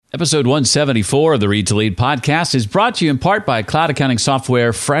Episode 174 of the Read to Lead podcast is brought to you in part by cloud accounting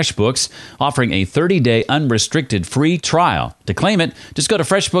software FreshBooks, offering a 30-day unrestricted free trial. To claim it, just go to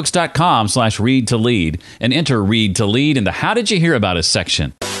freshbooks.com/read to lead and enter Read to Lead in the How Did You Hear About Us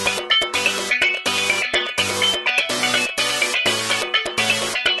section.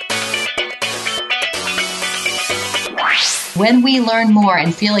 When we learn more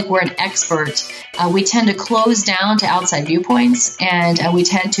and feel like we're an expert, we tend to close down to outside viewpoints, and we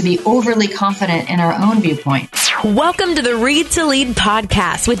tend to be overly confident in our own viewpoint. Welcome to the Read to Lead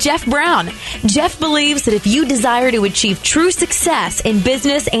podcast with Jeff Brown. Jeff believes that if you desire to achieve true success in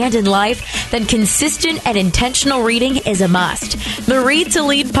business and in life, then consistent and intentional reading is a must. The Read to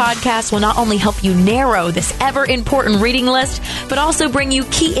Lead podcast will not only help you narrow this ever-important reading list, but also bring you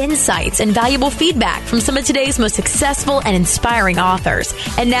key insights and valuable feedback from some of today's most successful and inspiring authors.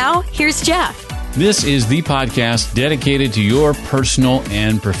 And now, here's Jeff. This is the podcast dedicated to your personal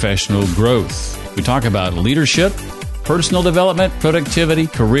and professional growth. We talk about leadership, personal development, productivity,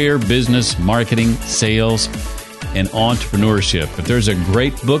 career, business, marketing, sales, and entrepreneurship. If there's a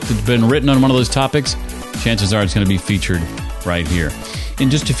great book that's been written on one of those topics, chances are it's going to be featured right here. In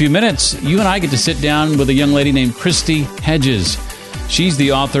just a few minutes, you and I get to sit down with a young lady named Kristi Hedges. She's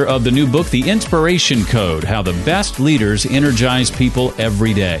the author of the new book, The Inspiration Code, How the Best Leaders Energize People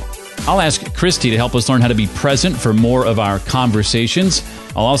Every Day. I'll ask Kristi to help us learn how to be present for more of our conversations.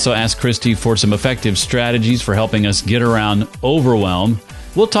 I'll also ask Kristi for some effective strategies for helping us get around overwhelm.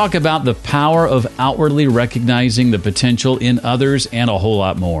 We'll talk about the power of outwardly recognizing the potential in others and a whole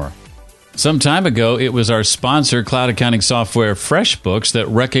lot more. Some time ago, it was our sponsor, cloud accounting software FreshBooks, that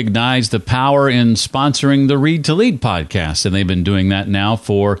recognized the power in sponsoring the Read to Lead podcast, and they've been doing that now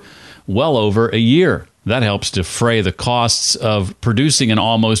for well over a year. That helps defray the costs of producing an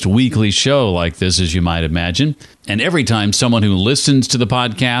almost weekly show like this, as you might imagine. And every time someone who listens to the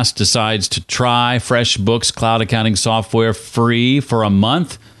podcast decides to try FreshBooks cloud accounting software free for a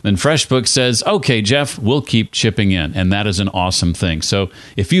month, then FreshBooks says, okay, Jeff, we'll keep chipping in. And that is an awesome thing. So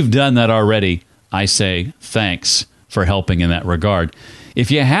if you've done that already, I say thanks for helping in that regard. If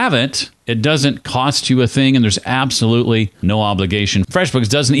you haven't, it doesn't cost you a thing, and there's absolutely no obligation. FreshBooks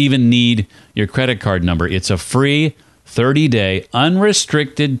doesn't even need your credit card number. It's a free 30-day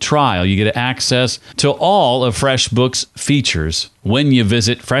unrestricted trial. You get access to all of FreshBooks features when you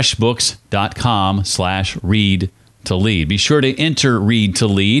visit freshbooks.com/read to lead. Be sure to enter Read to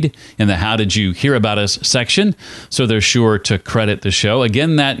Lead in the How Did You Hear About Us section, so they're sure to credit the show.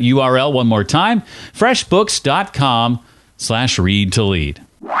 Again, that URL one more time, freshbooks.com/read to lead.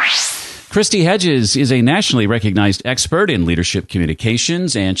 Kristi Hedges is a nationally recognized expert in leadership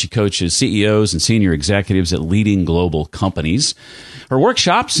communications, and she coaches CEOs and senior executives at leading global companies. Her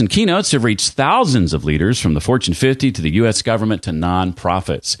workshops and keynotes have reached thousands of leaders from the Fortune 50 to the U.S. government to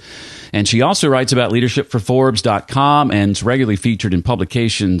nonprofits. And she also writes about leadership for Forbes.com and is regularly featured in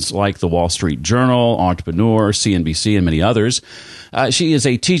publications like the Wall Street Journal, Entrepreneur, CNBC, and many others. She is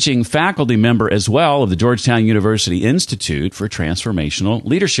a teaching faculty member as well of the Georgetown University Institute for Transformational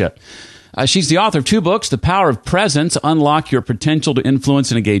Leadership. She's the author of two books, The Power of Presence, Unlock Your Potential to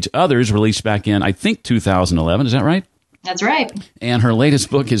Influence and Engage Others, released back in, I think, 2011. Is that right? That's right. And her latest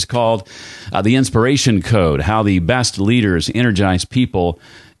book is called The Inspiration Code, How the Best Leaders Energize People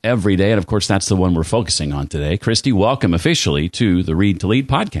Every Day. And, of course, that's the one we're focusing on today. Kristi, welcome officially to the Read to Lead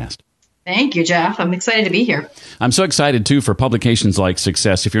podcast. Thank you, Jeff. I'm excited to be here. I'm so excited, too, for publications like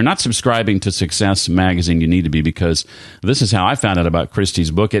Success. If you're not subscribing to Success magazine, you need to be, because this is how I found out about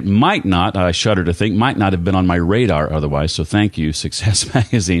Kristi's book. It might not, I shudder to think, might not have been on my radar otherwise. So thank you, Success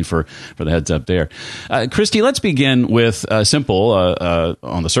magazine, for the heads up there. Kristi, let's begin with a simple,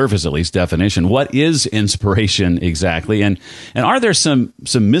 on the surface at least, definition. What is inspiration exactly? And are there some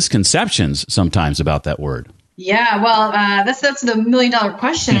misconceptions sometimes about that word? Yeah, well, that's the million-dollar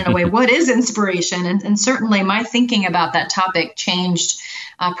question in a way. What is inspiration? And certainly my thinking about that topic changed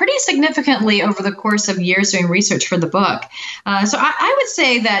pretty significantly over the course of years doing research for the book. So I would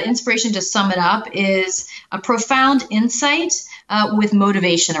say that inspiration, to sum it up, is a profound insight with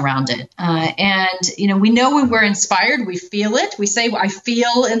motivation around it. And we know when we're inspired, we feel it. We say, I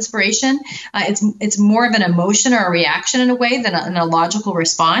feel inspiration. It's more of an emotion or a reaction in a way than a logical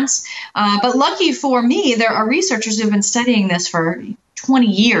response. But lucky for me, there are researchers who've been studying this for 20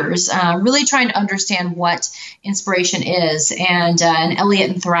 years, really trying to understand what inspiration is. And Elliott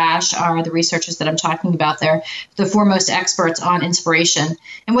and Thrash are the researchers that I'm talking about. They're the foremost experts on inspiration.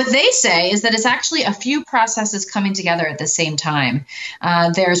 And what they say is that it's actually a few processes coming together at the same time.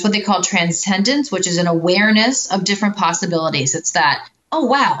 There's what they call transcendence, which is an awareness of different possibilities. It's that, oh,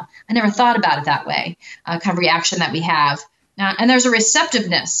 wow, I never thought about it that way, kind of reaction that we have. And there's a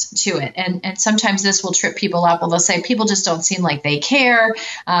receptiveness to it. And sometimes this will trip people up. Well, they'll say people just don't seem like they care,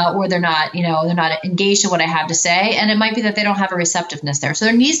 or they're not engaged in what I have to say. And it might be that they don't have a receptiveness there. So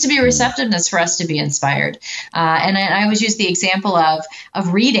there needs to be a receptiveness for us to be inspired. And I always use the example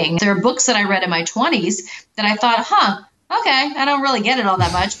of reading. There are books that I read in my 20s that I thought, okay, I don't really get it all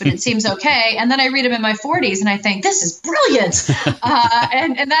that much, but it seems okay. And then I read them in my 40s and I think, this is brilliant.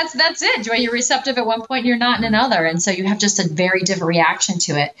 And that's it. Joy, you're receptive at one point, you're not in another. And so you have just a very different reaction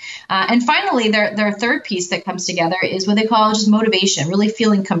to it. And finally, their third piece that comes together is what they call just motivation, really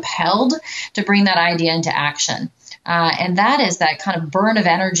feeling compelled to bring that idea into action. And that is that kind of burn of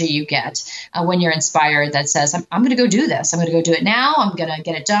energy you get when you're inspired that says, I'm going to go do this. I'm going to go do it now. I'm going to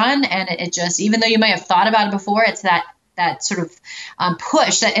get it done. And it just, even though you may have thought about it before, it's that sort of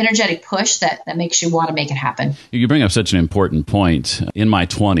push, that energetic push that makes you want to make it happen. You bring up such an important point. In my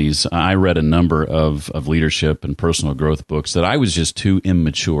 20s, I read a number of leadership and personal growth books that I was just too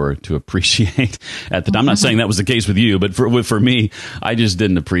immature to appreciate at the time. I'm not saying that was the case with you, but for me, I just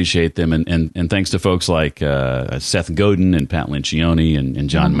didn't appreciate them. And thanks to folks like Seth Godin and Pat Lencioni and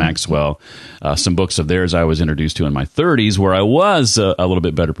John Maxwell, some books of theirs I was introduced to in my 30s where I was a little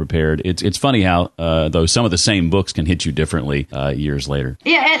bit better prepared. It's funny how, though, some of the same books can hit you differently years later.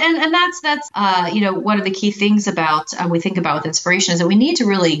 Yeah, and that's one of the key things about we think about with inspiration is that we need to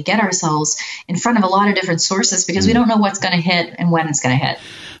really get ourselves in front of a lot of different sources because we don't know what's going to hit and when it's going to hit.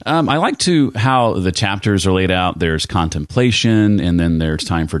 I like how the chapters are laid out. There's contemplation, and then there's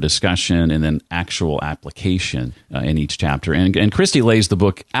time for discussion, and then actual application in each chapter. And Kristi lays the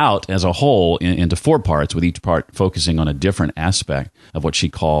book out as a whole into 4 parts, with each part focusing on a different aspect of what she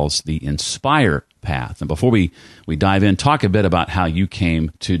calls the inspire path. And before we dive in, talk a bit about how you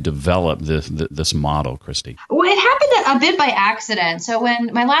came to develop this model, Kristi. Well, it happened a bit by accident. So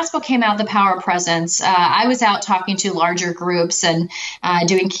when my last book came out, The Power of Presence, I was out talking to larger groups and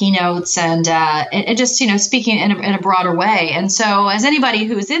doing keynotes and just speaking in a broader way. And so as anybody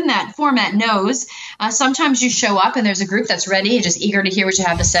who's in that format knows, sometimes you show up and there's a group that's ready, just eager to hear what you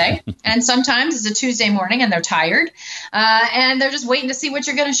have to say. And sometimes it's a Tuesday morning and they're tired and they're just waiting to see what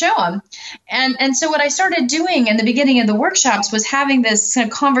you're going to show them. And so what I started doing in the beginning of the workshops was having this kind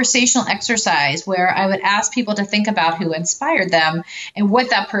of conversational exercise where I would ask people to think about who inspired them and what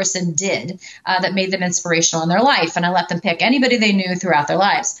that person did that made them inspirational in their life. And I let them pick anybody they knew throughout their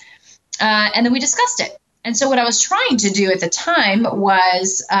lives. And then we discussed it. And so what I was trying to do at the time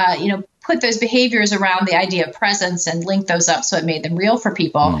was, put those behaviors around the idea of presence and link those up so it made them real for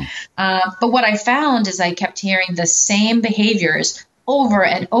people. But what I found is I kept hearing the same behaviors over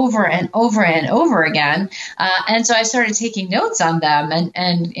and over and over and over again. And so I started taking notes on them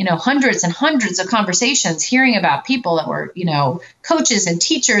and hundreds and hundreds of conversations, hearing about people that were, coaches and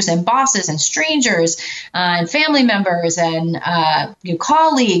teachers and bosses and strangers and family members and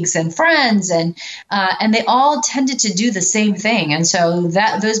colleagues and friends. And they all tended to do the same thing. And so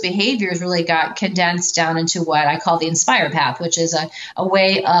those behaviors really got condensed down into what I call the inspire path, which is a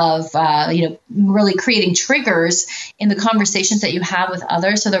way of, really creating triggers in the conversations that you have with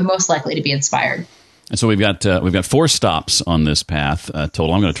others, so they're most likely to be inspired. And so we've got 4 stops on this path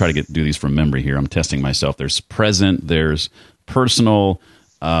total. I'm going to try to do these from memory here. I'm testing myself. There's present, there's personal,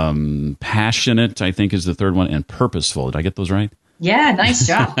 passionate, I think is the third one, and purposeful. Did I get those right? Yeah, nice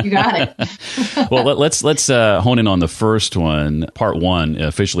job. You got it. Well, let's hone in on the first one. Part 1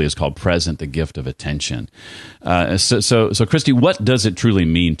 officially is called Present, the Gift of Attention. So Kristi, what does it truly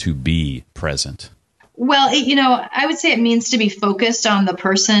mean to be present? Well, I would say it means to be focused on the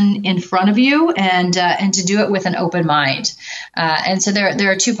person in front of you and to do it with an open mind. And so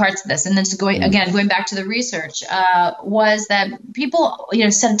there are 2 parts of this. And then going back to the research, was that people,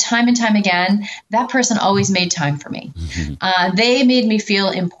 said time and time again, that person always made time for me. They made me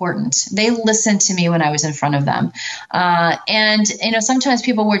feel important. They listened to me when I was in front of them. And sometimes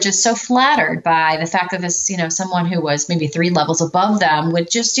people were just so flattered by the fact that this, someone who was maybe 3 levels above them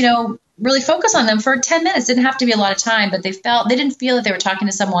would just, really focus on them for 10 minutes. Didn't have to be a lot of time, but they didn't feel that they were talking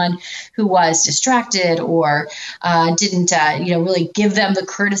to someone who was distracted or didn't, really give them the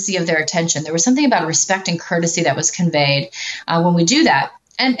courtesy of their attention. There was something about respect and courtesy that was conveyed when we do that.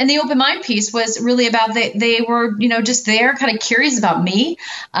 And the open mind piece was really about they were, just there kind of curious about me.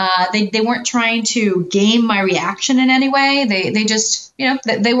 They weren't trying to game my reaction in any way. They just,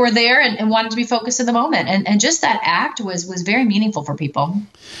 they were there and wanted to be focused in the moment. And just that act was very meaningful for people.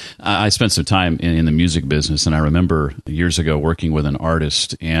 I spent some time in the music business, and I remember years ago working with an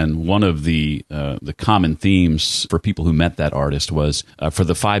artist, and one of the common themes for people who met that artist was for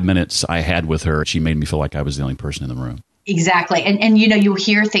the 5 minutes I had with her, she made me feel like I was the only person in the room. Exactly. And you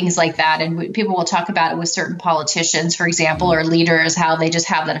hear things like that, and people will talk about it with certain politicians, for example, or leaders, how they just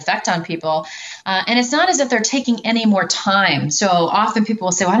have that effect on people. And it's not as if they're taking any more time. So often people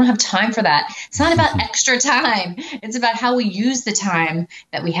will say, well, I don't have time for that. It's not about extra time. It's about how we use the time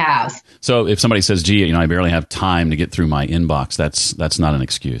that we have. So if somebody says, gee, I barely have time to get through my inbox, that's not an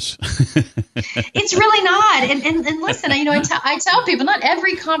excuse. It's really not. And listen, I tell people not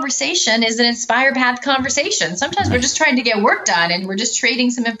every conversation is an Inspire Path conversation. Sometimes we're just trying to get work done and we're just trading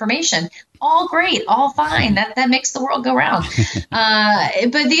some information. All great, all fine. That makes the world go round.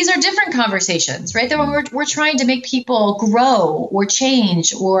 But these are different conversations, right? That we're trying to make people grow or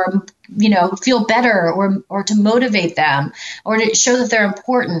change or feel better or to motivate them or to show that they're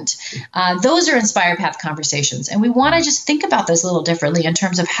important. Those are Inspire Path conversations. And we want to just think about those a little differently in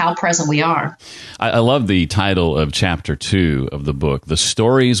terms of how present we are. I love the title of chapter 2 of the book, The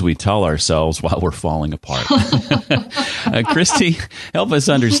Stories We Tell Ourselves While We're Falling Apart. Kristi, help us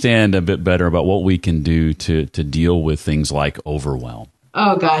understand a bit better about what we can do to deal with things like overwhelm.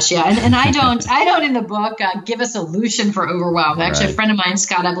 Oh gosh, yeah, and I don't in the book give a solution for overwhelm. Actually, a friend of mine,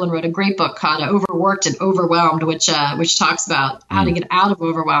 Scott Evelyn, wrote a great book called "Overworked and Overwhelmed," which talks about how to get out of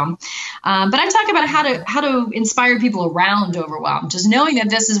overwhelm. But I talk about how to inspire people around overwhelm, just knowing that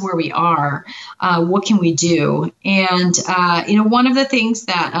this is where we are. What can we do? And one of the things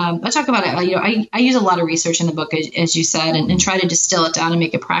that I talk about, I use a lot of research in the book, as you said, and try to distill it down and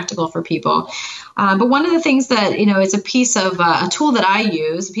make it practical for people. But one of the things that is a piece of a tool that I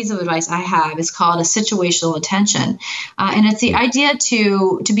use, a piece of advice I have, is called a situational attention, and it's the idea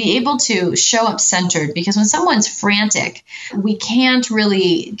to be able to show up centered, because when someone's frantic, we can't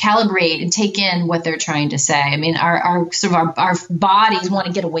really calibrate and take in what they're trying to say. I mean, our bodies want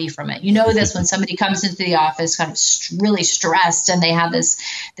to get away from it. You know this when somebody comes into the office kind of really stressed and they have this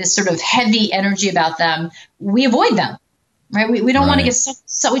sort of heavy energy about them, we avoid them. Right. We don't want to get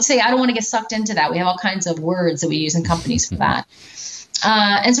so we'd say, I don't want to get sucked into that. We have all kinds of words that we use in companies for that.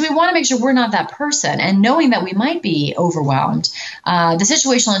 And so we want to make sure we're not that person. And knowing that we might be overwhelmed, the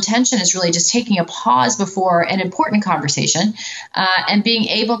situational intention is really just taking a pause before an important conversation and being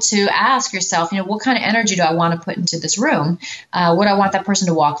able to ask yourself, what kind of energy do I want to put into this room? What do I want that person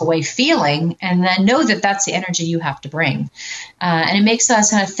to walk away feeling? And then know that that's the energy you have to bring. And it makes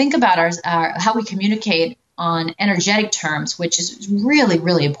us kind of think about how we communicate on energetic terms, which is really,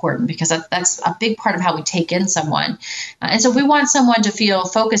 really important, because that's a big part of how we take in someone. And so if we want someone to feel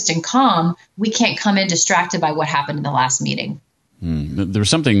focused and calm, we can't come in distracted by what happened in the last meeting. There was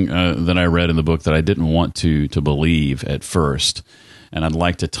something that I read in the book that I didn't want to believe at first, and I'd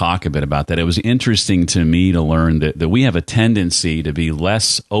like to talk a bit about that. It was interesting to me to learn that we have a tendency to be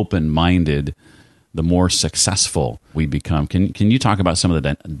less open-minded the more successful we become. Can you talk about some of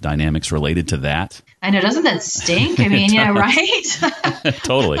the dynamics related to that? I know, doesn't that stink? I mean, right?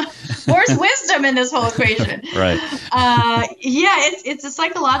 Totally. Where's wisdom in this whole equation? Right. It's a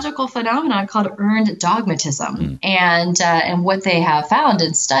psychological phenomenon called earned dogmatism. And what they have found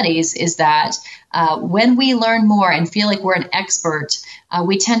in studies is that when we learn more and feel like we're an expert,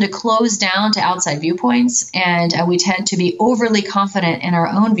 we tend to close down to outside viewpoints, and we tend to be overly confident in our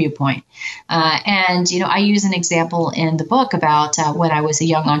own viewpoint. And I use an example in the book about when I was a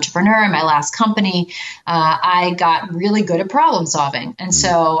young entrepreneur in my last company. I got really good at problem solving. And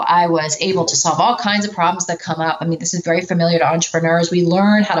so I was able to solve all kinds of problems that come up. I mean, this is very familiar to entrepreneurs. We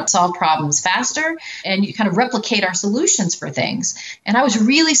learn how to solve problems faster and you kind of replicate our solutions for things. And I was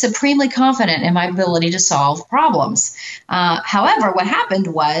really supremely confident in my ability to solve problems. However, what happened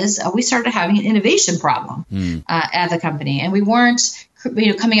was we started having an innovation problem at the company, and we weren't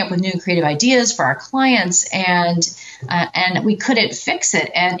coming up with new creative ideas for our clients, and we couldn't fix it.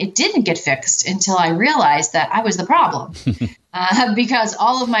 And it didn't get fixed until I realized that I was the problem, because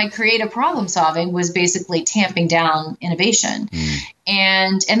all of my creative problem solving was basically tamping down innovation.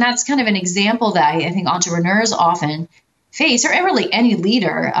 And that's kind of an example that I think entrepreneurs often face, or really any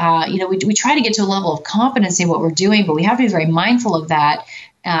leader. We try to get to a level of competency in what we're doing, but we have to be very mindful of that.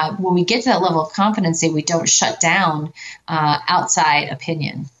 When we get to that level of competency, we don't shut down outside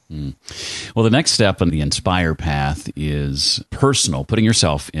opinion. Well, the next step on the Inspire path is personal, putting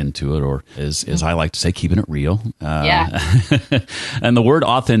yourself into it, or as I like to say, keeping it real. And the word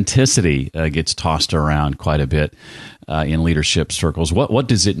authenticity gets tossed around quite a bit in leadership circles. What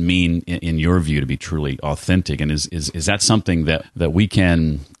does it mean in your view to be truly authentic? And is that something that we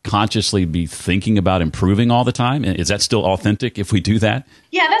can consciously be thinking about improving all the time? Is that still authentic if we do that?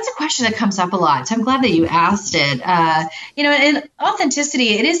 Yeah, that's a question that comes up a lot. So I'm glad that you asked it. And authenticity,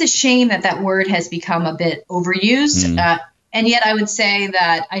 it is a shame that word has become a bit overused. And yet I would say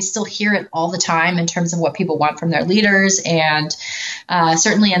that I still hear it all the time in terms of what people want from their leaders. And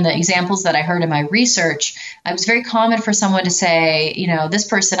certainly in the examples that I heard in my research, it was very common for someone to say, this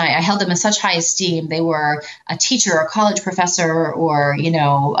person, I held them in such high esteem. They were a teacher or a college professor or,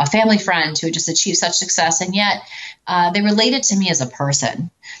 a family friend who had just achieved such success. And yet they related to me as a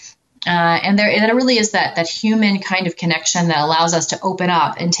person. And there really is that human kind of connection that allows us to open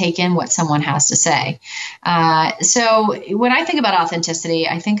up and take in what someone has to say. So when I think about authenticity,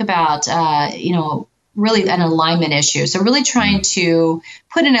 I think about, really an alignment issue. So really trying to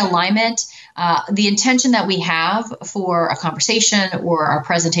put in alignment the intention that we have for a conversation or our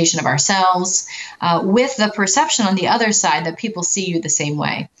presentation of ourselves with the perception on the other side that people see you the same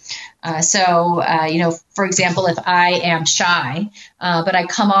way. For example, if I am shy, but I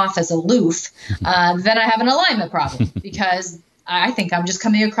come off as aloof, then I have an alignment problem because I think I'm just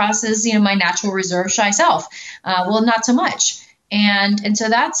coming across as, my natural reserved shy self. Well, not so much. And so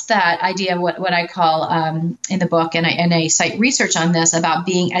that's that idea of what I call in the book, and I cite research on this about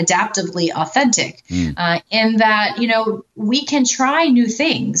being adaptively authentic, in that, we can try new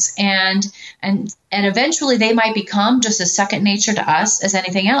things and eventually they might become just as second nature to us as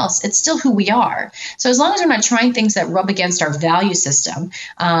anything else. It's still who we are. So as long as we're not trying things that rub against our value system,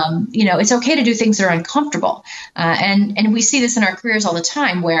 it's okay to do things that are uncomfortable. And we see this in our careers all the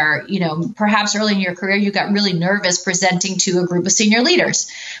time where, perhaps early in your career, you got really nervous presenting to a group of senior leaders.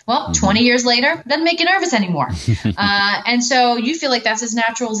 Well, 20 years later, doesn't make you nervous anymore. And so you feel like that's as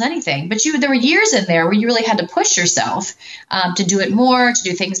natural as anything. But there were years in there where you really had to push yourself to do it more, to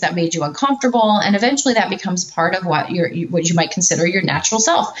do things that made you uncomfortable. And eventually that becomes part of what you might consider your natural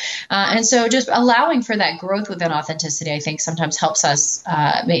self. And so just allowing for that growth within authenticity, I think sometimes helps us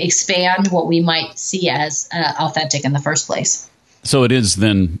expand what we might see as authentic in the first place. So it is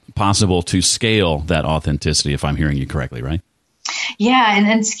then possible to scale that authenticity, if I'm hearing you correctly, right? Yeah,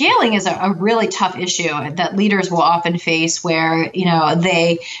 and scaling is a really tough issue that leaders will often face where,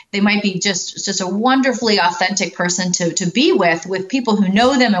 they might be just a wonderfully authentic person to be with people who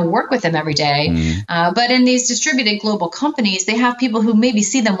know them and work with them every day. But in these distributed global companies, they have people who maybe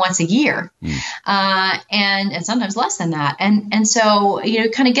see them once a year and sometimes less than that. And so,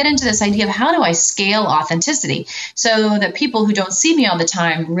 kind of get into this idea of how do I scale authenticity so that people who don't see me all the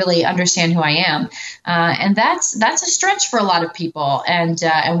time really understand who I am. And that's a stretch for a lot of people. And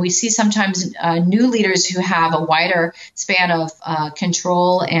we see sometimes new leaders who have a wider span of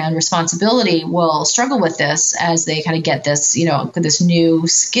control and responsibility will struggle with this as they kind of get this, this new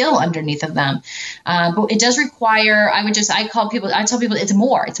skill underneath of them. But it does require, I tell people it's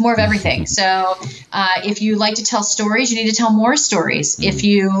more of everything. So if you like to tell stories, you need to tell more stories. If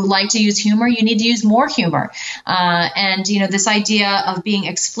you like to use humor, you need to use more humor. And this idea of being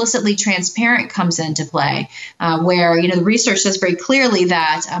explicitly transparent comes into play, where, the research says very clearly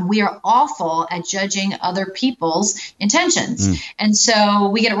that we are awful at judging other people's intentions. And so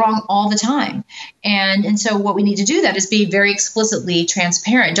we get it wrong all the time. And so what we need to do that is be very explicitly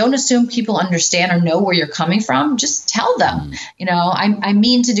transparent. Don't assume people understand or know where you're coming from. Just tell them, I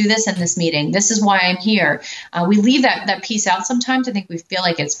mean to do this in this meeting. This is why I'm here. We leave that piece out sometimes. I think we feel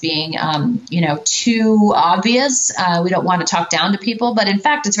like it's being, too obvious. We don't want to talk down to people, but in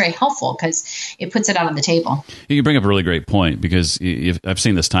fact, it's very helpful because it puts it out on the table. You bring up a really great point because I've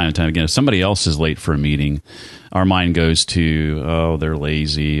seen this time and time again. If somebody else is late for a meeting, our mind goes to, oh, they're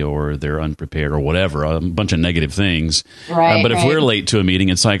lazy or they're unprepared or whatever, a bunch of negative things. Right, but if we're late to a meeting,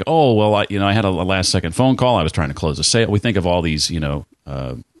 it's like, oh, well, I had a last-second phone call. I was trying to close a sale. We think of all these,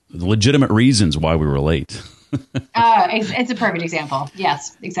 legitimate reasons why we were late. It's a perfect example.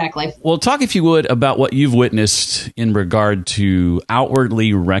 Yes, exactly. Well, talk, if you would, about what you've witnessed in regard to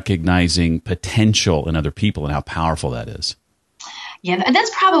outwardly recognizing potential in other people and how powerful that is. Yeah, that's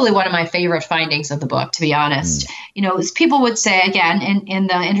probably one of my favorite findings of the book, to be honest. As people would say, again, in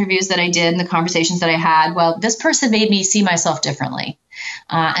the interviews that I did and the conversations that I had, well, this person made me see myself differently.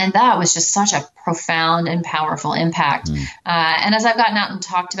 And that was just such a profound and powerful impact. And as I've gotten out and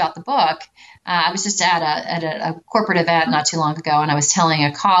talked about the book, I was just at a corporate event not too long ago, and I was telling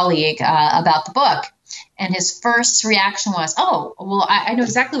a colleague about the book. And his first reaction was, oh, well, I know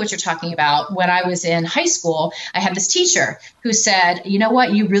exactly what you're talking about. When I was in high school, I had this teacher who said, you know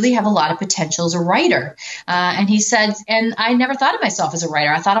what, you really have a lot of potential as a writer. And he said, and I never thought of myself as a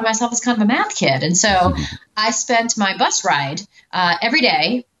writer. I thought of myself as kind of a math kid. And so I spent my bus ride every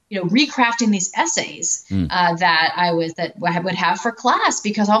day recrafting these essays that I would have for class,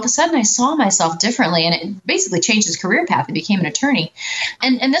 because all of a sudden I saw myself differently, and it basically changed his career path. He became an attorney,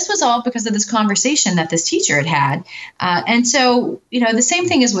 and this was all because of this conversation that this teacher had. And so, the same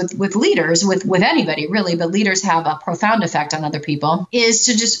thing is with leaders, with anybody really, but leaders have a profound effect on other people, is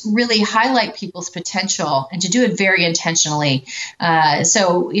to just really highlight people's potential and to do it very intentionally.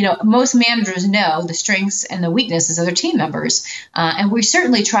 So, most managers know the strengths and the weaknesses of their team members, and we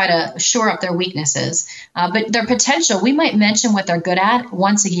certainly try to shore up their weaknesses, but their potential, we might mention what they're good at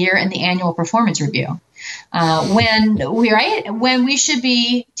once a year in the annual performance review. When we should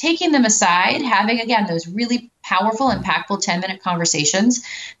be taking them aside, having, again, those really powerful, impactful 10-minute conversations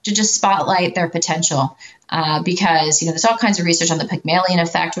to just spotlight their potential. Because, there's all kinds of research on the Pygmalion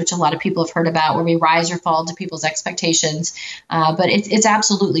effect, which a lot of people have heard about, where we rise or fall to people's expectations. But it's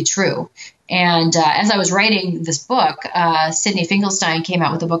absolutely true. And as I was writing this book, Sidney Finkelstein came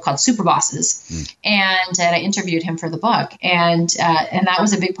out with a book called Super Bosses, and I interviewed him for the book, and that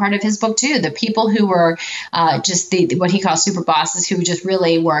was a big part of his book too. The people who were just what he calls super bosses, who just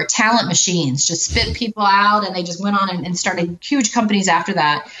really were talent machines, just spit people out, and they just went on and started huge companies after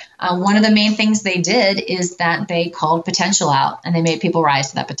that. One of the main things they did is that they called potential out, and they made people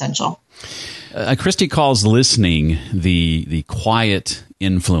rise to that potential. Kristi calls listening the quiet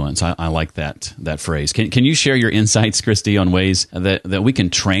influence. I like that phrase. Can you share your insights, Kristi, on ways that we can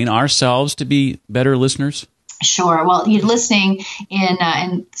train ourselves to be better listeners? Sure. Well, listening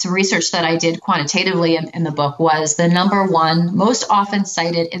in some research that I did quantitatively in the book was the number one most often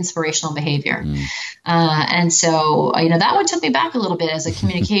cited inspirational behavior. And so, that one took me back a little bit as a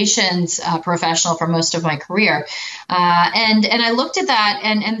communications professional for most of my career. And I looked at that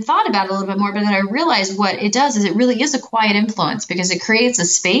and thought about it a little bit more, but then I realized what it does is it really is a quiet influence, because it creates a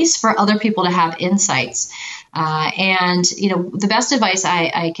space for other people to have insights. And the best advice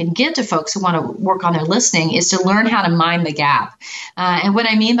I can give to folks who want to work on their listening is to learn how to mind the gap. And what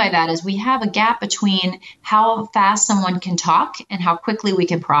I mean by that is we have a gap between how fast someone can talk and how quickly we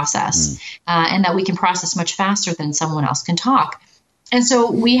can process, and that we can process much faster than someone else can talk. And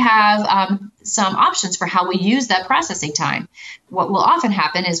so we have some options for how we use that processing time. What will often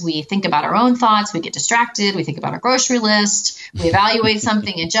happen is we think about our own thoughts, we get distracted, we think about our grocery list, we evaluate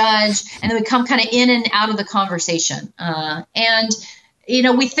something and judge, and then we come kind of in and out of the conversation.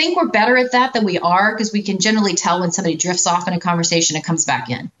 We think we're better at that than we are, because we can generally tell when somebody drifts off in a conversation and comes back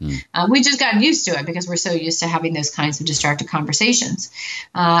in. We just gotten used to it because we're so used to having those kinds of distracted conversations.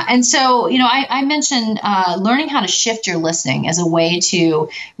 And so, I mentioned learning how to shift your listening as a way to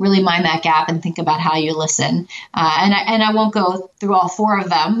really mind that gap and think about how you listen. And I won't go through all four of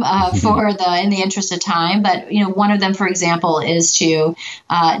them in the interest of time. But, one of them, for example, is to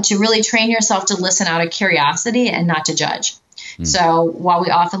really train yourself to listen out of curiosity and not to judge. So while we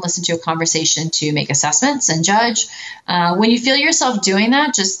often listen to a conversation to make assessments and judge, when you feel yourself doing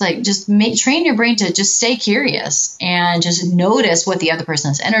that, train your brain to just stay curious and just notice what the other person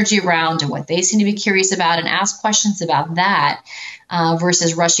has energy around and what they seem to be curious about, and ask questions about that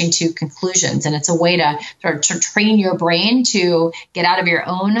versus rushing to conclusions. And it's a way to sort of train your brain to get out of your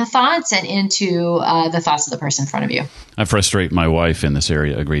own thoughts and into the thoughts of the person in front of you. I frustrate my wife in this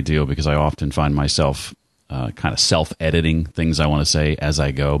area a great deal, because I often find myself kind of self-editing things I want to say as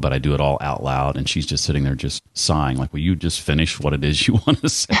I go, but I do it all out loud, and she's just sitting there just sighing, like, will you just finish what it is you want to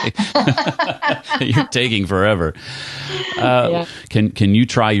say? You're taking forever. Can you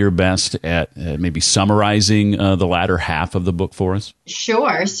try your best at maybe summarizing the latter half of the book for us?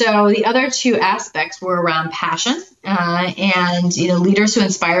 Sure. So the other two aspects were around passion. And leaders who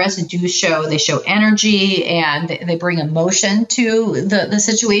inspire us they show energy, and they bring emotion to the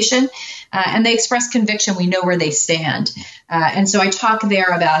situation, and they express conviction. We know where they stand. And so I talk there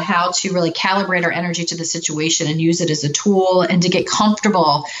about how to really calibrate our energy to the situation and use it as a tool, and to get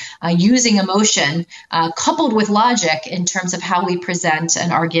comfortable using emotion coupled with logic in terms of how we present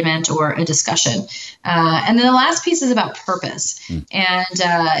an argument or a discussion. And then the last piece is about purpose. And,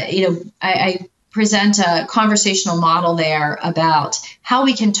 I present a conversational model there about how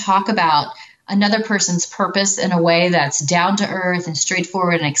we can talk about another person's purpose in a way that's down to earth and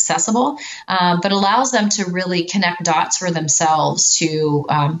straightforward and accessible, but allows them to really connect dots for themselves to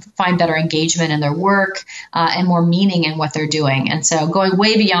find better engagement in their work and more meaning in what they're doing. And so going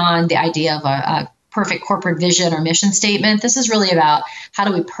way beyond the idea of a perfect corporate vision or mission statement, this is really about how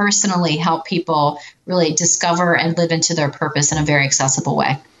do we personally help people really discover and live into their purpose in a very accessible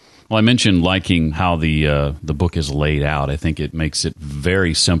way. Well, I mentioned liking how the book is laid out. I think it makes it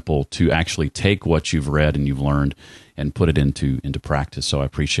very simple to actually take what you've read and you've learned and put it into practice. So I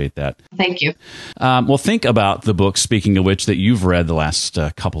appreciate that. Thank you. Well, think about the books, speaking of which, that you've read the last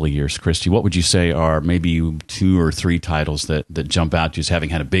couple of years, Kristi. What would you say are maybe 2 or 3 titles that jump out to you as having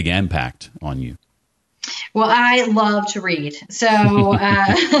had a big impact on you? Well, I love to read. So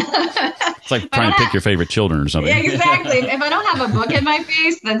it's like trying to pick your favorite children or something. Yeah, exactly. If I don't have a book in my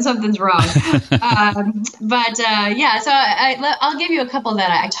face, then something's wrong. So I'll give you a couple that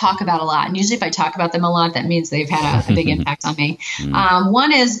I talk about a lot. And usually if I talk about them a lot, that means they've had a big impact on me.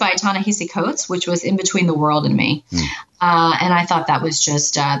 One is by Ta-Nehisi Coates, which was In Between the World and Me. And I thought that was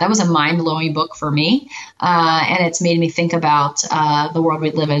just, that was a mind-blowing book for me. And it's made me think about the world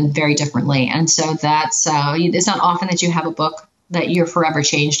we live in very differently. And so that's, it's not often that you have a book that you're forever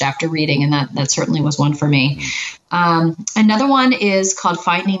changed after reading. And that certainly was one for me. Another one is called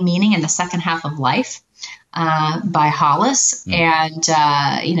Finding Meaning in the Second Half of Life. By Hollis. And,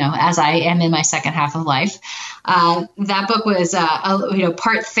 as I am in my second half of life, that book was,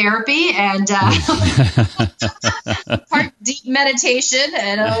 part therapy and part deep meditation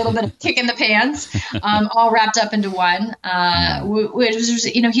and a little bit of kick in the pants, all wrapped up into one, which was,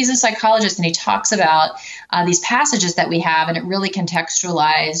 he's a psychologist and he talks about these passages that we have, and it really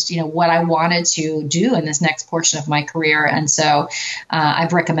contextualized, what I wanted to do in this next portion of my career. And so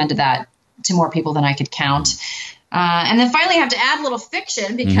I've recommended that to more people than I could count. And then finally I have to add a little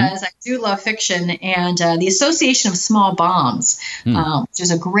fiction because I do love fiction, and The Association of Small Bombs, which is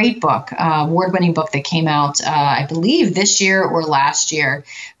a great book, award-winning book that came out, I believe this year or last year,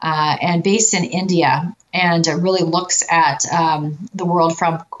 and based in India. And it really looks at the world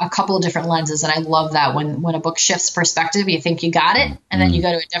from a couple of different lenses. And I love that when a book shifts perspective, you think you got it, and then you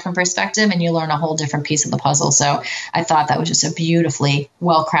go to a different perspective and you learn a whole different piece of the puzzle. So I thought that was just a beautifully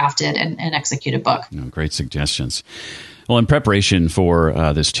well-crafted and executed book. Great suggestions. Well, in preparation for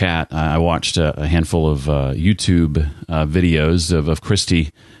this chat, I watched a handful of YouTube videos of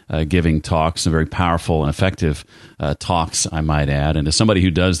Kristi giving talks, some very powerful and effective talks, I might add. And as somebody who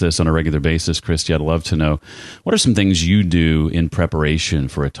does this on a regular basis, Kristi, I'd love to know, what are some things you do in preparation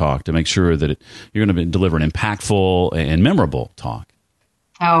for a talk to make sure that you're going to deliver an impactful and memorable talk?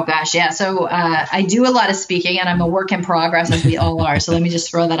 Oh, gosh, yeah. So I do a lot of speaking, and I'm a work in progress, as we all are. So let me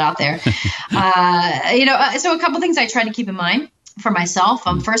just throw that out there. So a couple things I try to keep in mind for myself.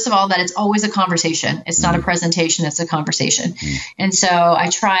 First of all, that it's always a conversation. It's not a presentation, it's a conversation. And so I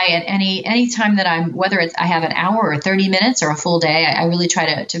try at any time that whether it's I have an hour or 30 minutes or a full day, I really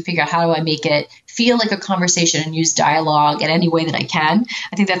try to figure out how do I make it feel like a conversation and use dialogue in any way that I can.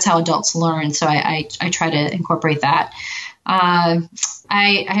 I think that's how adults learn. So I try to incorporate that. I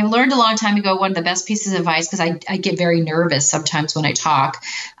learned a long time ago, one of the best pieces of advice, because I get very nervous sometimes when I talk,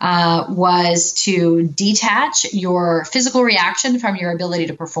 was to detach your physical reaction from your ability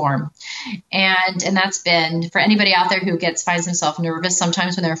to perform. And that's been, for anybody out there who finds themselves nervous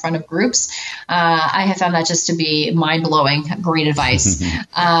sometimes when they're in front of groups, I have found that just to be mind-blowing, great advice.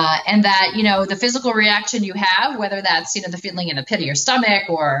 And that, the physical reaction you have, whether that's, the feeling in the pit of your stomach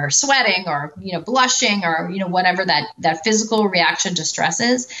or sweating or, blushing or, whatever that physical reaction to stress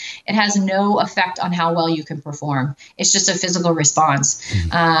is, it has no effect on how well you can perform. It's just a physical response.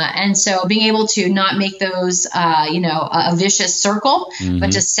 And so being able to not make those, a vicious circle,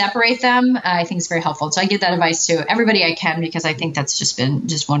 but to separate them, I think is very helpful. So I give that advice to everybody I can, because I think that's just been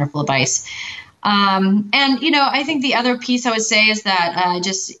wonderful advice. I think the other piece I would say is that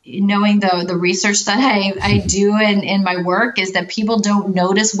just knowing the research that I do in my work is that people don't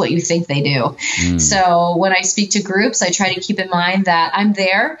notice what you think they do. So when I speak to groups, I try to keep in mind that I'm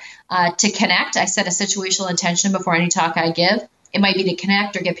there to connect. I set a situational intention before any talk I give. It might be to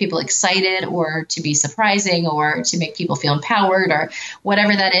connect or get people excited or to be surprising or to make people feel empowered or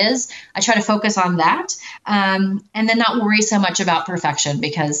whatever that is. I try to focus on that and then not worry so much about perfection,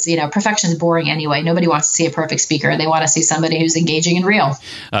 because, perfection is boring anyway. Nobody wants to see a perfect speaker. They want to see somebody who's engaging and real.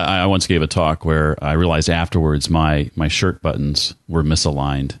 I once gave a talk where I realized afterwards my shirt buttons were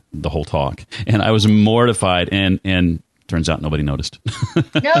misaligned the whole talk. And I was mortified and turns out nobody noticed.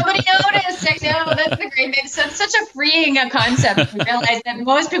 Nobody noticed. I know, that's the great thing. It's such a freeing concept. We realize that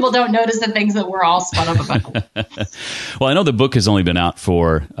most people don't notice the things that we're all spun up about. Well, I know the book has only been out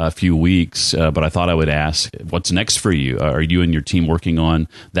for a few weeks, but I thought I would ask, what's next for you? Are you and your team working on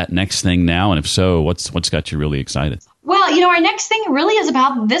that next thing now? And if so, what's got you really excited? Well, our next thing really is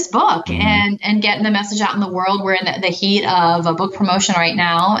about this book and getting the message out in the world. We're in the heat of a book promotion right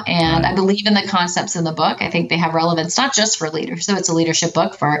now, and I believe in the concepts in the book. I think they have relevance not just for leaders, so it's a leadership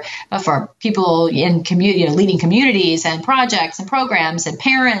book but for people in community, leading communities and projects and programs and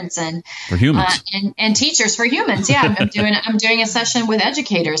parents and for humans and teachers for humans. Yeah, I'm doing a session with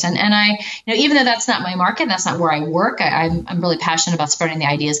educators, and I even though that's not my market, that's not where I work. I'm really passionate about spreading the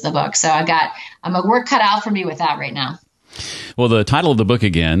ideas of the book. So I'm a work cut out for me with that right now. Well, the title of the book,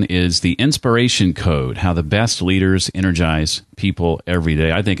 again, is The Inspiration Code, How the Best Leaders Energize People Every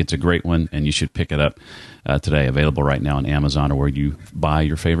Day. I think it's a great one, and you should pick it up today. Available right now on Amazon or where you buy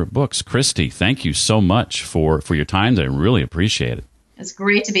your favorite books. Kristi, thank you so much for your time. I really appreciate it. It's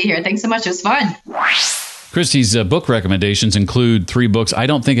great to be here. Thanks so much. It was fun. Kristi's book recommendations include 3 books I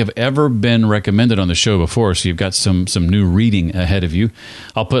don't think have ever been recommended on the show before, so you've got some new reading ahead of you.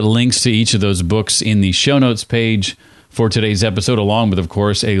 I'll put links to each of those books in the show notes page for today's episode, along with, of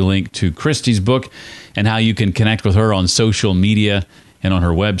course, a link to Kristi's book and how you can connect with her on social media and on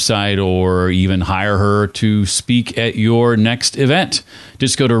her website, or even hire her to speak at your next event.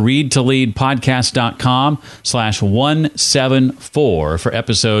 Just go to readtoleadpodcast.com/174 for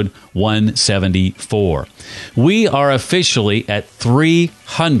episode 174. We are officially at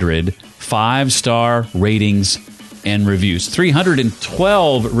 300 5-star ratings and reviews.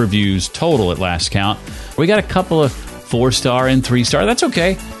 312 reviews total at last count. We got a couple of 4-star and 3-star. That's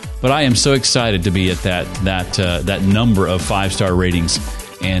okay. But I am so excited to be at that number of 5-star ratings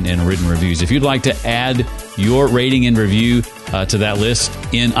and written reviews. If you'd like to add your rating and review to that list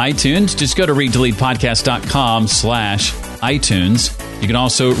in iTunes, just go to readtoleadpodcast.com/iTunes. You can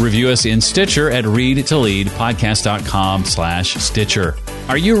also review us in Stitcher at readtoleadpodcast.com/Stitcher.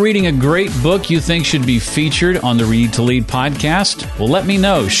 Are you reading a great book you think should be featured on the Read to Lead podcast? Well, let me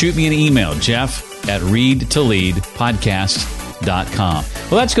know. Shoot me an email, jeff@readtoleadpodcast.com.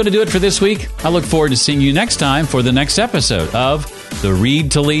 Well, that's going to do it for this week. I look forward to seeing you next time for the next episode of the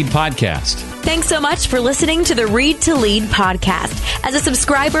Read to Lead podcast. Thanks so much for listening to the Read to Lead podcast. As a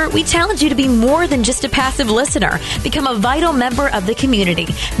subscriber, we challenge you to be more than just a passive listener. Become a vital member of the community.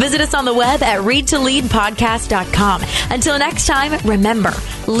 Visit us on the web at readtoleadpodcast.com. Until next time, remember,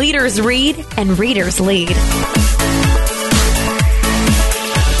 leaders read and readers lead.